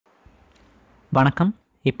வணக்கம்.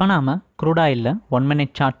 இப்போ நாம் க்ரூட் ஆயிலில் 1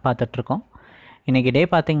 மினிட் சார்ட் பார்த்துட்ருக்கோம். இன்றைக்கி டே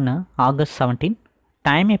பார்த்திங்கன்னா August 17.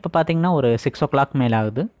 டைம் இப்போ பார்த்திங்கன்னா ஒரு 6 o'clock மேலே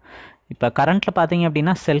ஆகுது. இப்போ கரண்ட்டில் பார்த்திங்க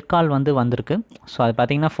அப்படின்னா செல் கால் வந்திருக்கு. ஸோ அது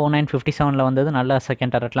பார்த்திங்கன்னா 4957 வந்தது. நல்ல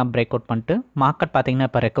செகண்ட் டாரட்லாம் பிரேக் அவுட் பண்ணிட்டு மார்க்கெட் பார்த்திங்கன்னா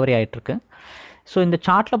இப்போ ரெக்கவரி ஆகிட்டுருக்கு. ஸோ இந்த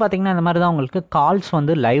சார்ட்டில் பார்த்திங்கன்னா இந்த மாதிரி தான் உங்களுக்கு கால்ஸ்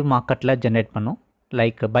லைவ் மார்க்கெட்டில் ஜென்ரேட் பண்ணும்.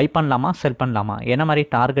 லைக் பை பண்ணலாமா, செல் பண்ணலாமா, என்ன மாதிரி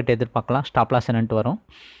டார்கெட் எதிர்பார்க்கலாம், ஸ்டாப் லாஸ் என்னன்ட்டு வரும்.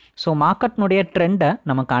 ஸோ மார்க்கெட்னுடைய ட்ரெண்டை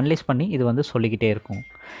நமக்கு அனலைஸ் பண்ணி இது சொல்லிக்கிட்டே இருக்கும்.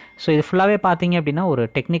 ஸோ இது ஃபுல்லாகவே பார்த்தீங்க அப்படின்னா ஒரு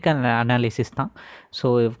டெக்னிக்கல் அனாலிசிஸ் தான். ஸோ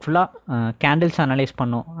ஃபுல்லாக கேண்டில்ஸ் அனலைஸ்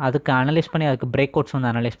பண்ணும், அதுக்கு அனலைஸ் பண்ணி அதுக்கு பிரேக் அவுட்ஸ்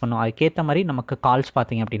அனலைஸ் பண்ணும். அதுக்கேற்ற மாதிரி நமக்கு கால்ஸ்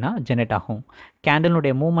பார்த்தீங்க அப்படின்னா ஜென்ரேட் ஆகும்.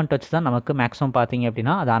 கேண்டிலுடைய மூவ்மெண்ட் வச்சு தான் நமக்கு மேக்ஸிமம் பார்த்தீங்க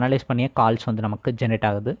அப்படின்னா அதை அனலைஸ் பண்ணியே கால்ஸ் நமக்கு ஜென்ரேட்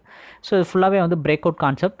ஆகுது. ஸோ இது ஃபுல்லாகவே பிரேக் அவுட்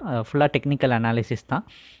கான்செப்ட், ஃபுல்லாக டெக்னிக்கல் அனாலிசிஸ் தான்.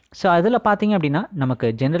 ஸோ அதில் பார்த்தீங்க அப்படின்னா நமக்கு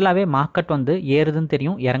ஜென்ரலாகவே மார்க்கெட் ஏறுதுன்னு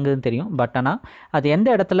தெரியும், இறங்குதுன்னு தெரியும். பட் ஆனால் அது எந்த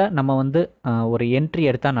இடத்துல நம்ம ஒரு என்ட்ரி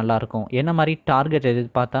எடுத்தால் நல்லாயிருக்கும், என்ன மாதிரி டார்கெட்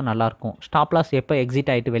எதிர்பார்த்தா நல்லாயிருக்கும், ஸ்டாப் லாஸ் எப்போ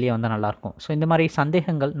எக்ஸிட் ஆகிட்டு வெளியே வந்தால் நல்லாயிருக்கும். ஸோ இந்த மாதிரி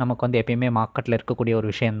சந்தேகங்கள் நமக்கு எப்பயுமே மார்க்கெட்டில் இருக்கக்கூடிய ஒரு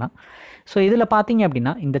விஷயந்தான். ஸோ இதில் பார்த்தீங்க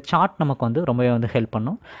அப்படின்னா இந்த சார்ட் நமக்கு ரொம்பவே ஹெல்ப்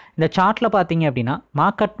பண்ணும். இந்த சார்ட்டில் பார்த்தீங்க அப்படின்னா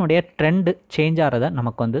மார்க்கெட்னுடைய ட்ரெண்டு சேஞ்ச் ஆகிறத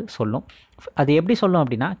நமக்கு சொல்லும். அது எப்படி சொல்லும்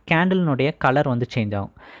அப்படின்னா கேண்டில்னுடைய கலர் சேஞ்ச்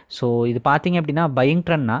ஆகும். ஸோ இது பார்த்தீங்க அப்படின்னா பையிங்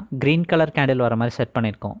ட்ரெண்ட்னா க்ரீன் கலர் கேண்டில் வர மாதிரி செட்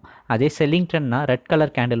பண்ணியிருக்கோம். அதே செல்லிங் ட்ரெண்ட்னா ரெட்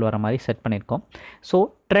கலர் கேண்டில் வர மாதிரி செட் பண்ணியிருக்கோம். ஸோ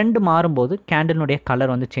ட்ரெண்ட் மாறும்போது கேண்டிலுடைய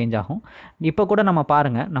கலர் சேஞ்ச் ஆகும். இப்போ கூட நம்ம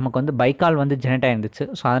பாருங்கள், நமக்கு பைக்கால் ஜெனரேட் ஆகிருந்துச்சு.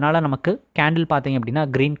 ஸோ அதனால் நமக்கு கேண்டில் பார்த்தீங்க அப்படின்னா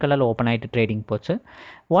க்ரீன் கலரில் ஓப்பன் ஆகிட்டு ட்ரேடிங் போச்சு.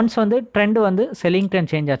 Once trend selling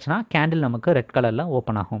trend change ஆச்சுன்னா கேண்டில் நமக்கு ரெட் கலரில்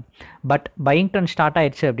ஓப்பன் ஆகும். பட் பையிங் ட்ரெண்ட் ஸ்டார்ட்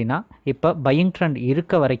ஆயிடுச்சு அப்படின்னா இப்போ பையிங் ட்ரெண்ட்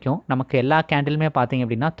இருக்க வரைக்கும் நமக்கு எல்லா கேண்டிலுமே பார்த்தீங்க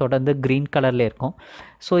அப்படின்னா தொடர்ந்து க்ரீன் கலரில் இருக்கும்.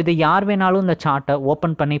 ஸோ இது யார் வேணாலும் இந்த சார்ட்டை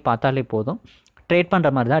ஓப்பன் பண்ணி பார்த்தாலே போதும், ட்ரேட் பண்ணுற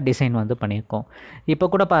மாதிரி தான் டிசைன் பண்ணியிருக்கோம். இப்போ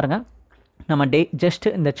கூட பாருங்கள், நம்ம ஜஸ்ட்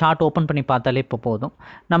இந்த சார்ட் ஓப்பன் பண்ணி பார்த்தாலே இப்போ போதும்,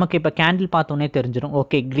 நமக்கு இப்போ கேண்டில் பார்த்தோன்னே தெரிஞ்சிடும்,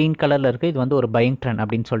 ஓகே க்ரீன் கலரில் இருக்குது, இது ஒரு பையிங் ட்ரெண்ட்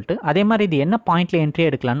அப்படின்னு சொல்லிட்டு. அதே மாதிரி இது என்ன பாயிண்ட்டில் என்ட்ரி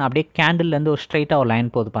எடுக்கலான்னு அப்படியே கேண்டில்லேருந்து ஒரு ஸ்ட்ரைட்டாக ஒரு லைன்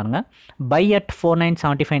போகுது பாருங்கள். பை அட்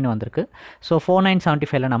 4975 வந்திருக்கு. ஸோ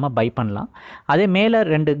 4975 நம்ம பை பண்ணலாம். அதே மேலே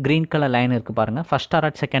 2 க்ரீன் கலர் லைன் இருக்குது பாருங்கள், first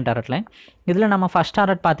target second target line. இதில் நம்ம ஃபஸ்ட்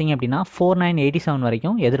டாரட் பார்த்தீங்க அப்படின்னா 4987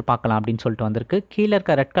 வரைக்கும் எதிர்பார்க்கலாம் அப்படின்னு சொல்லிட்டு வந்திருக்கு. கீழே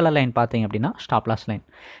இருக்க ரெட் கலர் லைன் பார்த்தீங்க அப்படின்னா ஸ்டாப் லாஸ் லைன்.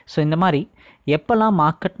 ஸோ இந்த மாதிரி எப்போல்லாம்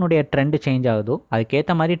மார்க்கெட்னுடைய ட்ரெண்டு சேஞ்ச் ஆகுதோ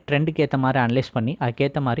அதுக்கேற்ற மாதிரி ட்ரெண்டுக்கு ஏற்ற மாதிரி அனலைஸ் பண்ணி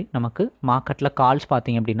அதுக்கேற்ற மாதிரி நமக்கு மார்க்கெட்டில் கால்ஸ்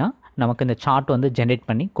பார்த்தீங்க அப்படின்னா நமக்கு இந்த சார்ட் ஜென்ரேட்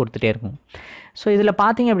பண்ணி கொடுத்துட்டே இருக்கும். ஸோ இதில்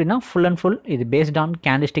பார்த்தீங்க அப்படின்னா ஃபுல் அண்ட் ஃபுல் இது பேஸ்ட் ஆன்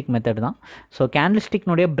கேண்டில்ஸ்டிக் மெத்தட் தான். ஸோ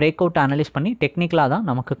கேண்டில்ஸ்டிக்னுடைய பிரேக் அவுட் அனலைஸ் பண்ணி டெக்னிக்கலாக தான்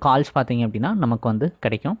நமக்கு கால்ஸ் பார்த்தீங்க அப்படின்னா நமக்கு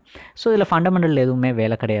கிடைக்கும். ஸோ இதில் ஃபண்டமெண்டல் எதுவுமே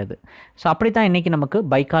வேலை கிடையாது. ஸோ அப்படி தான் இன்றைக்கி நமக்கு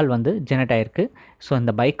பைக்கால் ஜெனரேட் ஆகிருக்கு. ஸோ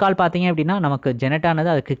இந்த பைக்கால் பார்த்தீங்க அப்படின்னா நமக்கு ஜெனரேட்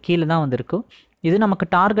ஆனது அதுக்கு கீழே தான் வந்திருக்கு. இது நமக்கு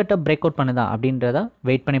டார்கெட்டை பிரேக் அவுட் பண்ணுதா அப்படின்றத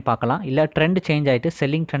வெயிட் பண்ணி பார்க்கலாம், இல்லை ட்ரெண்ட் சேஞ்ச் ஆகிட்டு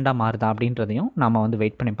செல்லிங் ட்ரெண்டாக மாறுதா அப்படின்றதையும் நம்ம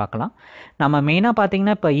வெயிட் பண்ணி பார்க்கலாம். நம்ம மெயினாக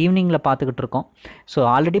பார்த்தீங்கன்னா இப்போ ஈவினிங்கில் பார்த்துக்கிட்டு இருக்கோம். ஸோ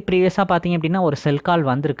ஆல்ரெடி ப்ரீவியஸாக பார்த்தீங்க அப்படின்னா ஒரு செல் கால்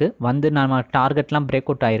வந்திருக்கு, நம்ம டார்கெட்லாம் பிரேக்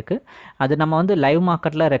அவுட் ஆகிருக்கு. அது நம்ம லைவ்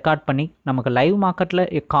மார்க்கெட்டில் ரெக்கார்ட் பண்ணி நமக்கு லைவ் மார்க்கெட்டில்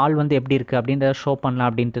கால் எப்படி இருக்குது அப்படின்றத ஷோ பண்ணலாம்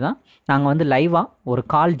அப்படின்ட்டு தான் நாங்கள் லைவாக ஒரு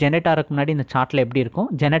கால் ஜெனரேட் ஆகிறதுக்கு முன்னாடி இந்த சார்ட்டில் எப்படி இருக்கும்,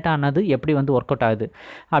 ஜெனரேட் ஆனது எப்படி ஒர்க் அவுட் ஆகுது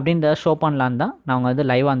அப்படின்றத ஷோ பண்ணலான்னு தான் நாங்கள்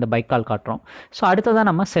லைவாக அந்த பைக் கால் காட்டுறோம். ஸோ அடுத்ததான்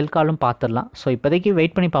நம்ம செல் காலும் பார்த்துடலாம். ஸோ இப்போதைக்கு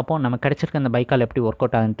வெயிட் பண்ணி பார்ப்போம் நம்ம கிடச்சிருக்க அந்த பைக் கால் எப்படி ஒர்க்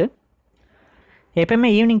அவுட் ஆகுன்ட்டு. எப்போயுமே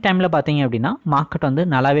ஈவினிங் டைமில் பார்த்தீங்க அப்படின்னா மார்க்கெட்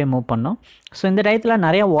நல்லாவே மூவ் பண்ணும். ஸோ இந்த டயத்தில்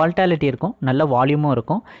நிறைய வால்டாலிட்டி இருக்கும், நல்ல வால்யூமும்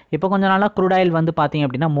இருக்கும். இப்போ கொஞ்சம் நாளாக க்ரூட் ஆயில் பார்த்தீங்க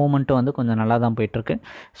அப்படின்னா மூவ்மெண்ட்டும் கொஞ்சம் நல்லா தான் போயிட்டுருக்கு.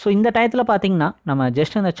 ஸோ இந்த டயத்தில் பார்த்தீங்கன்னா நம்ம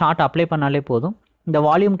ஜஸ்ட் இந்த சார்ட் அப்ளை பண்ணாலே போதும், இந்த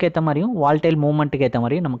வால்யூம்க்கு ஏற்ற மாதிரியும் வால்டைல் மூவ்மெண்ட்டுக்கு ஏற்ற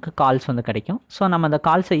மாதிரியும் நமக்கு கால்ஸ் கிடைக்கும். ஸோ நம்ம அந்த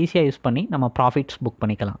கால்ஸை ஈஸியாக யூஸ் பண்ணி நம்ம ப்ராஃபிட்ஸ் புக்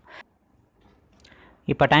பண்ணிக்கலாம்.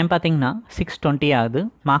 இப்போ டைம் பார்த்தீங்கன்னா 6:20 ஆகுது.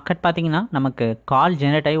 மார்க்கெட் பார்த்தீங்கன்னா நமக்கு கால்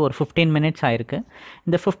ஜெனரேட் ஆகி ஒரு 15 மினிட்ஸ் ஆயிருக்கு.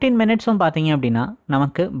 இந்த 15 மினிட்ஸும் பார்த்தீங்க அப்படின்னா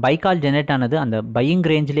நமக்கு பை கால் ஜெனரேட் ஆனது அந்த பையிங்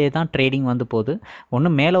ரேஞ்சிலே தான் ட்ரேடிங் போகுது.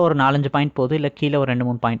 ஒன்று மேலே ஒரு 4-5 பாயிண்ட் போகுது, இல்லை கீழே ஒரு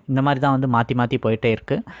 2-3 பாயிண்ட், இந்த மாதிரி தான் மாற்றி மாற்றி போயிட்டே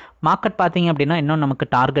இருக்குது. மார்க்கெட் பார்த்தீங்க அப்படின்னா இன்னும் நமக்கு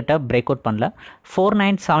டார்கெட்டை பிரேக் அவுட் பண்ணல.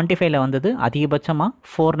 4975 வந்தது, அதிகபட்சமாக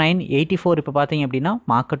 4984 இப்போ பார்த்தீங்க அப்படின்னா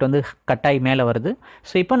மார்க்கெட் கட்டாயி மேலே வருது.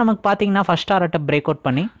 ஸோ இப்போ நமக்கு பார்த்தீங்கன்னா ஃபஸ்ட் டார்கெட்டை பிரேக் அவுட்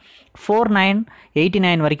பண்ணி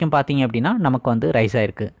 4989 வரைக்கும் பார்த்தீங்க அப்படின்னா நமக்கு ரைஸ்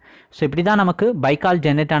ஆயிருக்கு. ஸோ இப்படி தான் நமக்கு பைக்கால்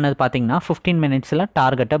ஜென்ரேட் ஆனது பார்த்தீங்கன்னா 15 மினிட்ஸில்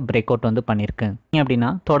டார்கெட்டை பிரேக் அவுட் பண்ணியிருக்கு. அப்படின்னா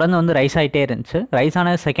தொடர்ந்து ரைஸ் ஆகிட்டே இருந்துச்சு. ரைஸ்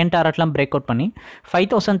ஆனது செகண்ட் டார்கெட்லாம் பிரேக் அவுட் பண்ணி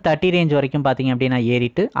 5030 ரேஞ்ச் வரைக்கும் பார்த்தீங்க அப்படின்னா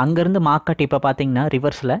ஏறிட்டு அங்கேருந்து மார்க்கெட் இப்போ பார்த்தீங்கன்னா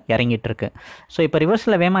ரிவர்ஸில் இறங்கிட்டு இருக்கு. ஸோ இப்போ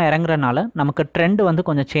ரிவர்ஸில் வேகமாக இறங்குறனால நமக்கு ட்ரெண்ட்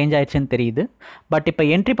கொஞ்சம் சேஞ்ச் ஆயிடுச்சுன்னு தெரியுது. பட் இப்போ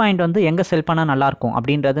என்ட்ரி பாயிண்ட் எங்கே செல் பண்ணால் நல்லாயிருக்கும்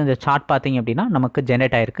அப்படின்றது இந்த சார்ட் பார்த்தீங்க அப்படின்னா நமக்கு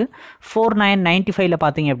ஜென்ரேட் ஆயிருக்கு. 4995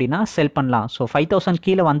 பார்த்தீங்க அப்படின்னா செல் பண்ணலாம். ஸோ 5000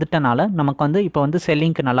 கீழே வந்துட்டனால நமக்கு இப்போ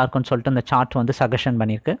செல்லிங்க்கு நல்லா நல்லாயிருக்கும்னு சொல்லிட்டு இந்த சார்ட் வந்து சஜஷன்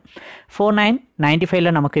பண்ணியிருக்கு.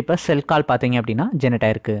 4995 நமக்கு இப்போ செல் கால் பார்த்தீங்க அப்படின்னா ஜெனரேட்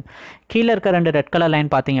ஆயிருக்கு. கீழே இருக்க 2 ரெட் கலர்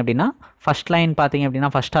லைன் பார்த்தீங்க அப்படின்னா ஃபர்ஸ்ட் லைன் பார்த்தீங்க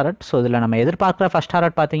அப்படின்னா ஃபர்ஸ்ட் டாரட். ஸோ இதில் நம்ம எதிர்பார்க்குற ஃபர்ஸ்ட்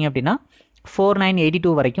டாரட் பார்த்தீங்க அப்படின்னா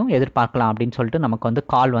 4982 வரைக்கும் எதிர்பார்க்கலாம் அப்படின்னு சொல்லிட்டு நமக்கு வந்து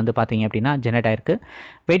கால் வந்து பார்த்தீங்க அப்படின்னா ஜெனரேட் ஆயிருக்கு.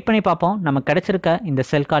 வெயிட் பண்ணி பார்ப்போம் நமக்கு கிடைச்சிருக்க இந்த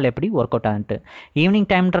செல் கால் எப்படி ஒர்க் அவுட் ஆகுன்ட்டு. ஈவினிங்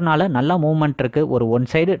டைம்ன்றனால நல்லா மூவ்மெண்ட் இருக்குது. ஒரு ஒன்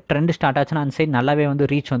சைடு ட்ரெண்ட் ஸ்டார்ட் ஆச்சுன்னா அந்த சைடு நல்லாவே வந்து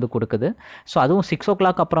ரீச் வந்து கொடுக்குது. ஸோ அதுவும் 6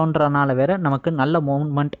 o'clock அப்புறம்ன்றனால வேறு நமக்கு நல்ல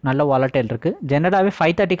மூவ்மெண்ட் நல்ல வாலட்டைல் இருக்குது. ஜெனரலாகவே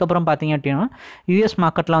 5:30க்கு அப்புறம் பார்த்தீங்க அப்படின்னா யூஎஸ்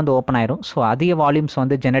மார்க்கெட்லாம் வந்து ஓப்பன் ஆயிரும். ஸோ அதிக வால்யூம்ஸ்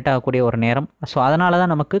வந்து ஜெனரேட் ஆகக்கூடிய ஒரு நேரம். ஸோ அதனால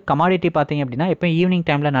தான் நமக்கு கமாடிட்டி பார்த்தீங்க அப்படின்னா இப்போ ஈவினிங்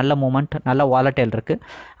டைமில் நல்ல மூவ்மெண்ட் நல்ல வாலட்டைல் இருக்குது.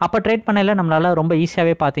 அப்போ ட்ரேட் பண்ணையில் நம்மளால் ரொம்ப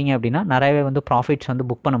ஈஸியாகவே பார்த்தீங்க அப்படின்னா நிறையவே வந்து ப்ராஃபிட்ஸ் வந்து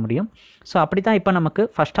புக் பண்ண முடியும். ஸோ அப்படி தான் இப்போ நமக்கு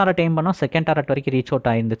ஃபஸ்ட் டாரட் டைம் பண்ணோம், செகண்ட் டாரட் வரைக்கும் ரீச் அவுட்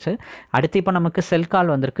ஆயிருந்துச்சு. அடுத்து இப்போ நமக்கு செல்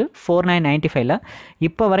கால் வந்திருக்கு 4995.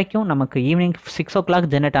 இப்போ வரைக்கும் நமக்கு ஈவினிங் 6 o'clock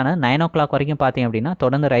ஜெனரேட் ஆன 9 o'clock வரைக்கும் பார்த்தீங்க அப்படின்னா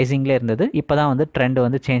தொடர்ந்து ரைசிங்லேயே இருந்தது. இப்போ தான் வந்து ட்ரெண்ட்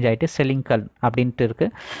வந்து சேஞ்ச் ஆகிட்டு செல்லிங் கால் அப்படின்ட்டு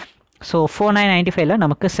இருக்குது. ஸோ 4995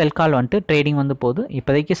 நமக்கு செல் கால் வந்துட்டு ட்ரேடிங் வந்து போகுது.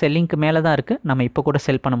 இப்போதைக்கு செல்லிங்க்கு மேலே தான் இருக்குது. நம்ம இப்போ கூட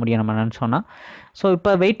செல் பண்ண முடியும் நம்ம நினச்சோன்னா. ஸோ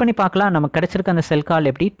இப்போ வெயிட் பண்ணி பார்க்கலாம் நமக்கு கிடச்சிருக்க அந்த செல் கால்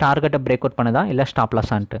எப்படி டார்கெட்டை பிரேக் அவுட் பண்ணுதா இல்லை ஸ்டாப்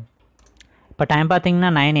லாஸான்ட்டு. இப்போ டைம் பார்த்தீங்கன்னா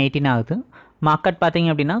 9:18 ஆகுது. மார்க்கெட் பார்த்தீங்க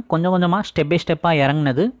அப்படின்னா கொஞ்சம் கொஞ்சமாக ஸ்டெப் பை ஸ்டெப்பாக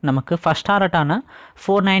இறங்குனது. நமக்கு ஃபஸ்ட் டாரட்டான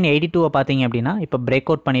 4982 பார்த்தீங்க அப்படின்னா இப்போ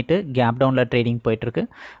பிரேக் அவுட் பண்ணிவிட்டு கேப் டவுனில் ட்ரேடிங் போயிட்டுருக்கு.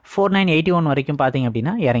 4981 வரைக்கும் பார்த்தீங்க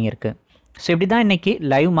அப்படின்னா இறங்கியிருக்கு. ஸோ இப்படி தான் இன்றைக்கி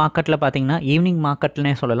லைவ் மார்க்கெட்டில் பார்த்தீங்கன்னா ஈவினிங்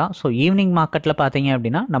மார்க்கெட்னே சொல்லலாம். ஸோ ஈவினிங் மார்க்கெட்டில் பார்த்தீங்க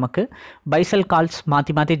அப்படின்னா நமக்கு பைசல் கால்ஸ்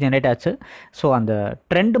மாற்றி மாற்றி ஜென்ரேட் ஆச்சு. ஸோ அந்த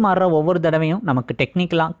ட்ரெண்ட் மாறுற ஒவ்வொரு தடவையும் நமக்கு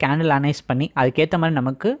டெக்னிக்கலாக கேண்டில் அனலைஸ் பண்ணி அதுக்கேற்ற மாதிரி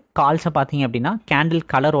நமக்கு கால்ஸை பார்த்தீங்க அப்படின்னா கேண்டில்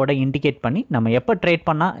கலரோட இண்டிகேட் பண்ணி நம்ம எப்போ ட்ரேட்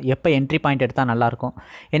பண்ணால் எப்போ என்ட்ரி பாயிண்ட் எடுத்தால் நல்லாயிருக்கும்,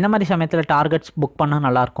 என்ன மாதிரி சமயத்தில் டார்கெட்ஸ் புக் பண்ணால்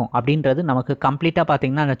நல்லாயிருக்கும் அப்படின்றது நமக்கு கம்ப்ளீட்டாக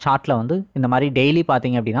பார்த்தீங்கன்னா அந்த சார்ட்டில் வந்து இந்த மாதிரி டெய்லி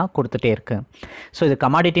பார்த்தீங்க அப்படின்னா கொடுத்துட்டே இருக்குது. ஸோ இது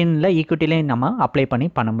கமாடிட்டின்னு இல்லை, ஈக்விட்டிலையும் நம்ம அப்ளை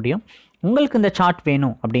பண்ண முடியும். உங்களுக்கு இந்த சார்ட்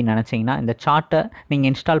வேணும் அப்படின்னு நினச்சிங்கன்னா இந்த சார்ட்டை நீங்கள்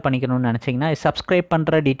இன்ஸ்டால் பண்ணிக்கணும்னு நினச்சிங்கன்னா சப்ஸ்கிரைப்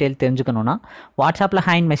பண்ணுற டீட்டெயில் தெரிஞ்சுக்கணுன்னா வாட்ஸ்அப்பில்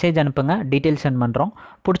ஹேண்ட் மெசேஜ் அனுப்புங்க, டீட்டெயில் சென்ட் பண்ணுறோம்.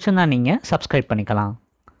 பிடிச்சிருந்தா நீங்கள் சப்ஸ்கிரைப் பண்ணிக்கலாம்.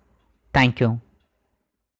 தேங்க்யூ.